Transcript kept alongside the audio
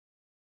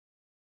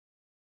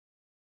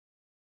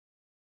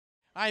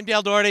I'm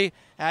Dale Dougherty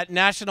at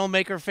National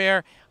Maker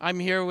Faire. I'm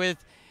here with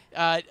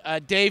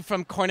Dave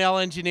from Cornell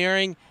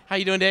Engineering. How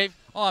you doing, Dave?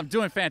 Oh, I'm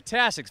doing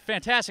fantastic.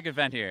 Fantastic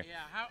event here. Yeah.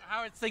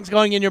 How are things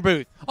going in your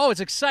booth? Oh, it's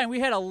exciting.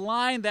 We had a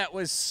line that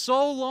was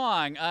so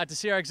long to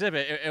see our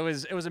exhibit. It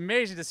was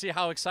amazing to see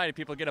how excited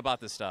people get about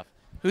this stuff.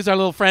 Who's our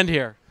little friend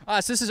here?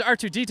 So this is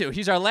R2D2.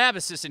 He's our lab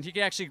assistant. He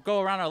can actually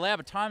go around our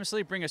lab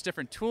autonomously, bring us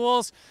different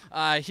tools.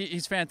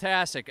 He's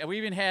fantastic. We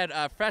even had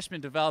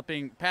freshmen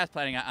developing path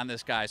planning on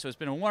this guy, so it's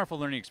been a wonderful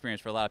learning experience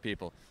for a lot of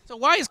people. So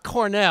why is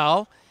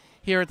Cornell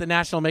here at the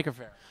National Maker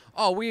Faire?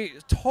 Oh, we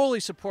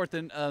totally support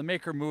the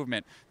maker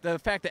movement. The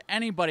fact that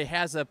anybody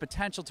has the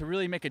potential to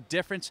really make a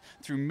difference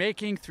through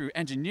making, through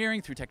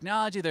engineering, through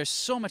technology. There's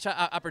so much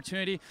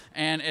opportunity,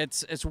 and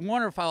it's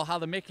wonderful how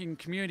the making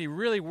community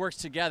really works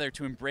together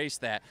to embrace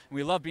that. And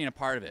we love being a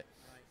part of it.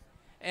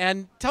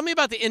 And tell me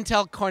about the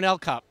Intel Cornell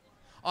Cup.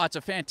 Oh, it's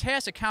a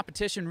fantastic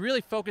competition,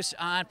 really focused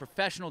on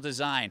professional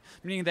design,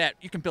 meaning that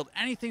you can build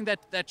anything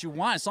that you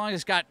want as long as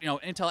it's got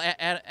Intel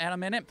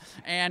Atom in it.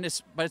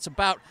 But it's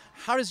about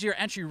how does your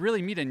entry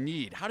really meet a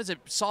need? How does it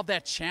solve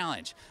that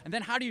challenge? And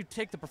then how do you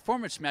take the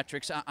performance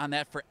metrics on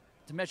that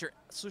to measure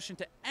a solution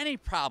to any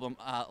problem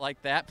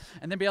like that,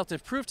 and then be able to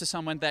prove to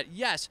someone that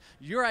yes,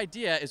 your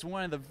idea is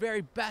one of the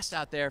very best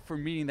out there for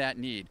meeting that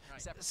need.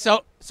 Right.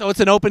 So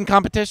it's an open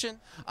competition?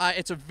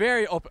 It's a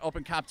very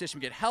open competition.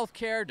 We get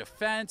healthcare,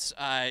 defense,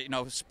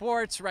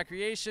 sports,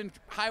 recreation,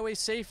 highway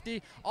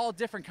safety, all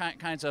different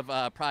kinds of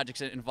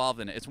projects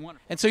involved in it. It's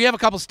wonderful. And so you have a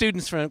couple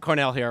students from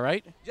Cornell here,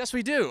 right? Yes,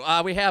 we do.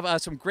 We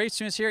have some great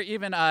students here.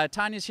 Even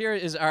Tanya's here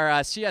is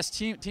our CS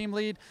team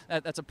lead.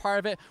 That's a part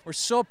of it. We're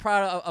so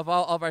proud of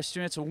all of our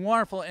students. A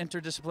wonderful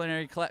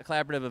interdisciplinary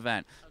collaborative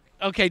event.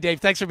 Okay,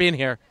 Dave, thanks for being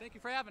here. Thank you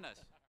for having us.